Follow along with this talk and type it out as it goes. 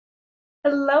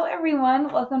Hello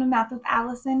everyone, welcome to Math with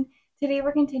Allison. Today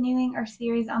we're continuing our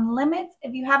series on limits.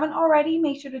 If you haven't already,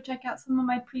 make sure to check out some of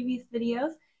my previous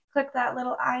videos. Click that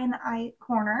little eye in the eye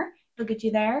corner, it'll get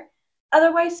you there.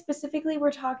 Otherwise, specifically,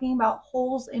 we're talking about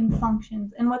wholes in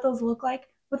functions and what those look like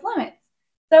with limits.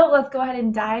 So let's go ahead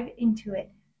and dive into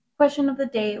it. Question of the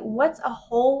day, what's a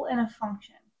whole in a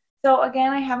function? So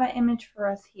again, I have an image for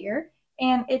us here,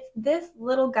 and it's this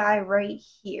little guy right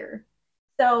here.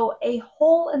 So a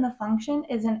whole in the function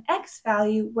is an x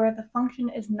value where the function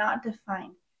is not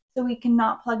defined. So we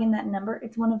cannot plug in that number.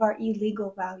 It's one of our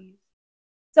illegal values.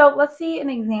 So let's see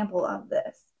an example of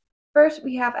this. First,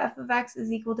 we have f of x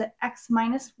is equal to x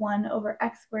minus 1 over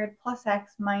x squared plus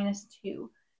x minus 2.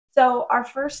 So our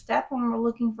first step when we're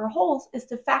looking for wholes is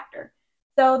to factor.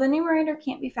 So the numerator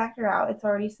can't be factored out. It's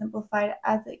already simplified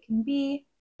as it can be.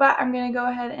 But I'm going to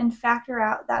go ahead and factor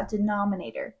out that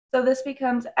denominator. So this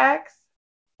becomes x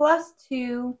plus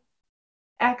 2,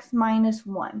 x minus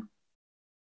 1.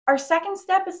 Our second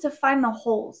step is to find the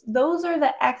wholes. Those are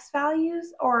the x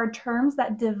values or terms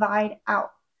that divide out.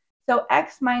 So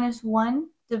x minus 1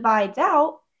 divides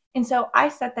out, and so I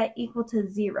set that equal to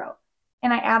 0.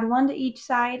 And I add 1 to each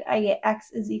side, I get x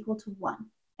is equal to 1.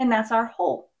 And that's our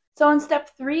whole. So in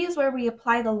step 3 is where we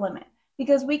apply the limit,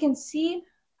 because we can see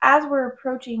as we're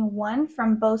approaching 1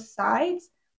 from both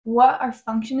sides, what our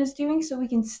function is doing, so we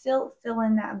can still fill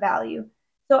in that value.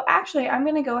 So actually, I'm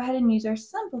going to go ahead and use our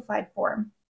simplified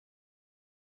form.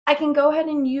 I can go ahead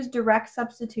and use direct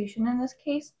substitution in this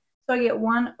case. So I get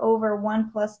 1 over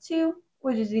 1 plus 2,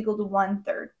 which is equal to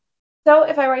 1/3. So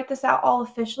if I write this out all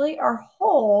officially, our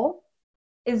whole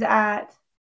is at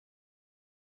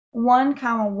 1,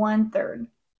 1/3.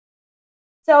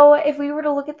 So if we were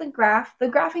to look at the graph, the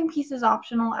graphing piece is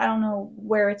optional. I don't know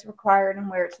where it's required and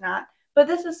where it's not, but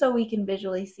this is so we can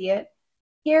visually see it.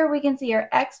 Here we can see our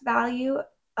x value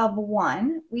of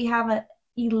 1. We have an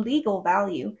illegal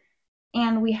value,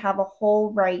 and we have a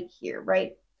whole right here,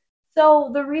 right? So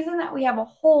the reason that we have a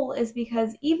whole is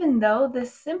because even though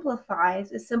this simplifies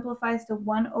to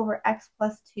 1 over x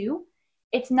plus 2,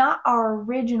 it's not our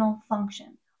original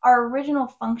function. Our original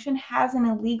function has an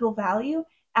illegal value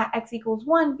at x equals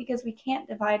 1 because we can't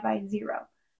divide by 0.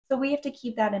 So we have to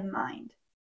keep that in mind.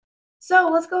 So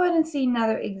let's go ahead and see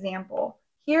another example.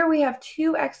 Here we have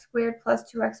 2x squared plus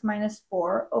 2x minus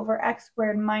 4 over x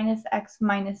squared minus x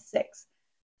minus 6.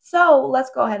 So let's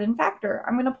go ahead and factor.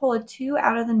 I'm going to pull a 2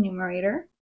 out of the numerator,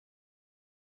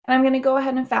 and I'm going to go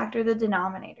ahead and factor the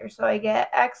denominator. So I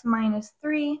get x minus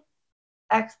 3,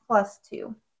 x plus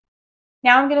 2.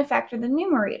 Now I'm going to factor the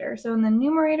numerator. So in the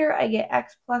numerator, I get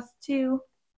x plus 2,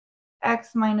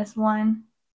 x minus 1,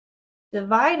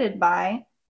 divided by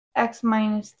x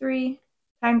minus 3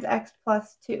 times x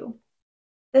plus 2.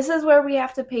 This is where we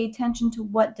have to pay attention to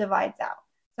what divides out.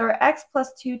 So our x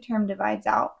plus 2 term divides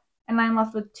out, and I'm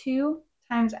left with 2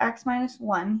 times x minus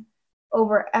 1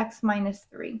 over x minus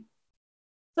 3.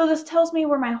 So this tells me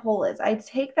where my whole is. I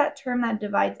take that term that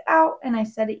divides out and I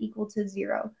set it equal to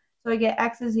 0. So I get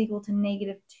x is equal to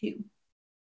 -2.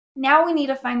 Now we need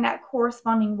to find that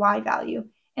corresponding y value.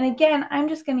 And again, I'm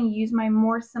just going to use my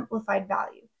more simplified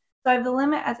value. So I have the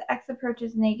limit as x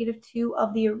approaches -2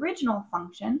 of the original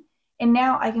function, and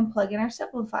now I can plug in our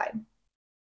simplified.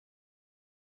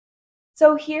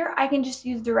 So here I can just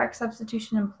use direct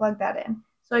substitution and plug that in.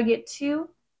 So I get 2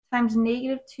 times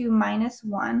 -2 minus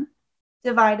 1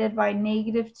 divided by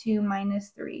 -2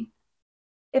 minus 3.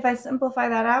 If I simplify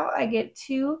that out, I get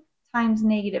 2 times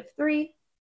 -3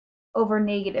 over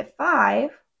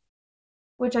 -5,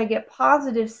 which I get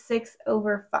 +6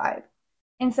 over 5.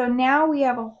 And so now we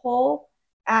have a whole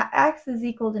at x is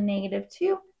equal to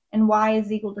 -2 and y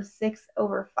is equal to 6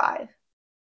 over 5.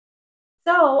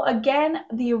 So again,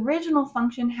 the original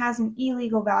function has an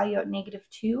illegal value at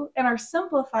 -2, and our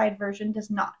simplified version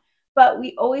does not. But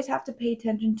we always have to pay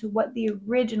attention to what the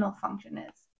original function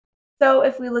is. So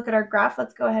if we look at our graph,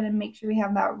 let's go ahead and make sure we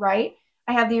have that right.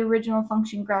 I have the original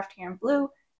function graphed here in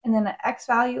blue, and then an x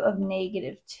value of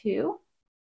 -2.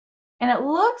 And it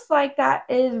looks like that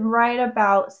is right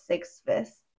about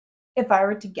 6/5 if I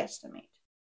were to guesstimate.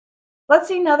 Let's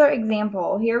see another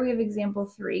example. Here we have example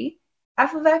 3.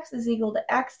 F of x is equal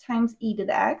to x times e to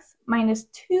the x minus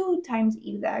 2 times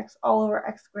e to the x all over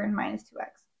x squared minus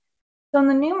 2x. So in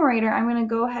the numerator, I'm going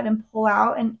to go ahead and pull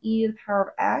out an e to the power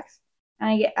of x, and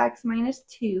I get x minus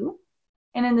 2.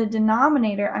 And in the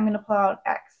denominator, I'm going to pull out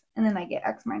x, and then I get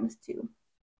x minus 2.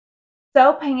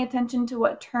 So paying attention to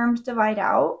what terms divide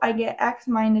out, I get x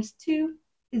minus 2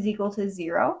 is equal to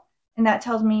 0. And that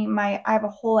tells me I have a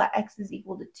whole at x is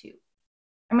equal to 2.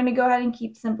 I'm going to go ahead and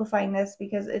keep simplifying this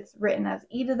because it's written as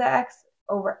e to the x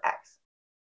over x.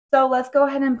 So let's go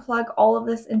ahead and plug all of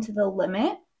this into the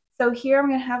limit. So here I'm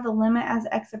going to have the limit as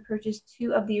x approaches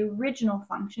 2 of the original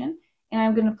function, and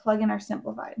I'm going to plug in our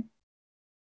simplified.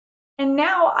 And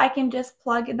now I can just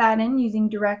plug that in using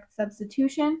direct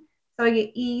substitution. So I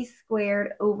get e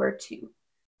squared over 2.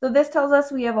 So this tells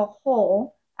us we have a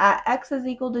whole at x is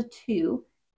equal to 2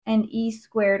 and e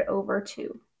squared over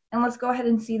 2. And let's go ahead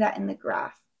and see that in the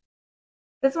graph.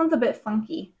 This one's a bit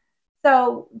funky.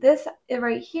 So this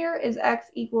right here is x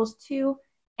equals 2,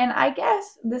 and I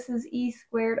guess this is e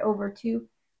squared over 2.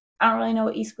 I don't really know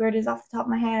what e squared is off the top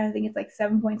of my head. I think it's like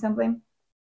 7 point something.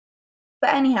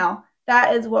 But anyhow,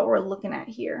 that is what we're looking at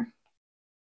here.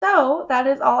 So that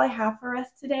is all I have for us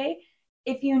today.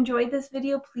 If you enjoyed this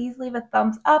video, please leave a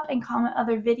thumbs up and comment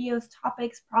other videos,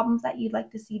 topics, problems that you'd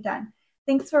like to see done.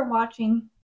 Thanks for watching.